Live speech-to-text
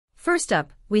First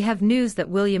up, we have news that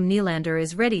William Nylander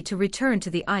is ready to return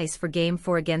to the ice for Game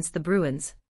 4 against the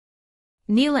Bruins.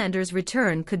 Nylander's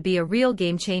return could be a real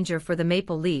game-changer for the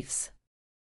Maple Leafs.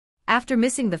 After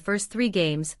missing the first 3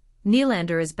 games,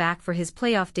 Nylander is back for his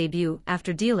playoff debut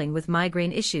after dealing with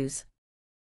migraine issues.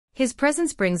 His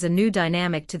presence brings a new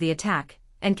dynamic to the attack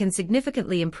and can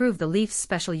significantly improve the Leafs'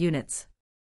 special units.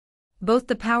 Both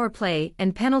the power play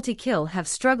and penalty kill have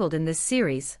struggled in this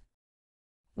series.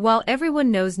 While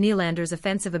everyone knows Nylander's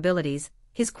offensive abilities,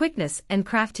 his quickness and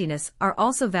craftiness are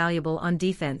also valuable on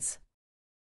defense.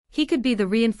 He could be the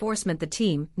reinforcement the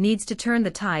team needs to turn the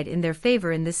tide in their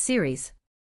favor in this series.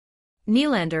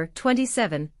 Nylander,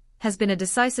 27, has been a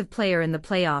decisive player in the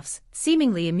playoffs,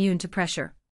 seemingly immune to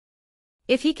pressure.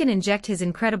 If he can inject his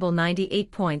incredible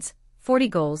 98 points, 40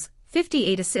 goals,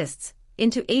 58 assists,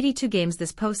 into 82 games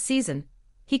this postseason,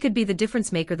 he could be the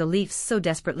difference-maker the Leafs so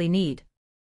desperately need.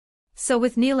 So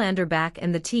with Nylander back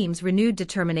and the team's renewed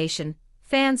determination,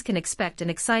 fans can expect an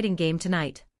exciting game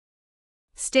tonight.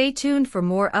 Stay tuned for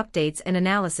more updates and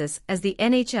analysis as the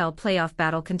NHL playoff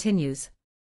battle continues.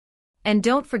 And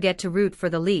don't forget to root for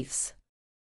the Leafs.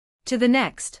 To the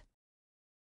next.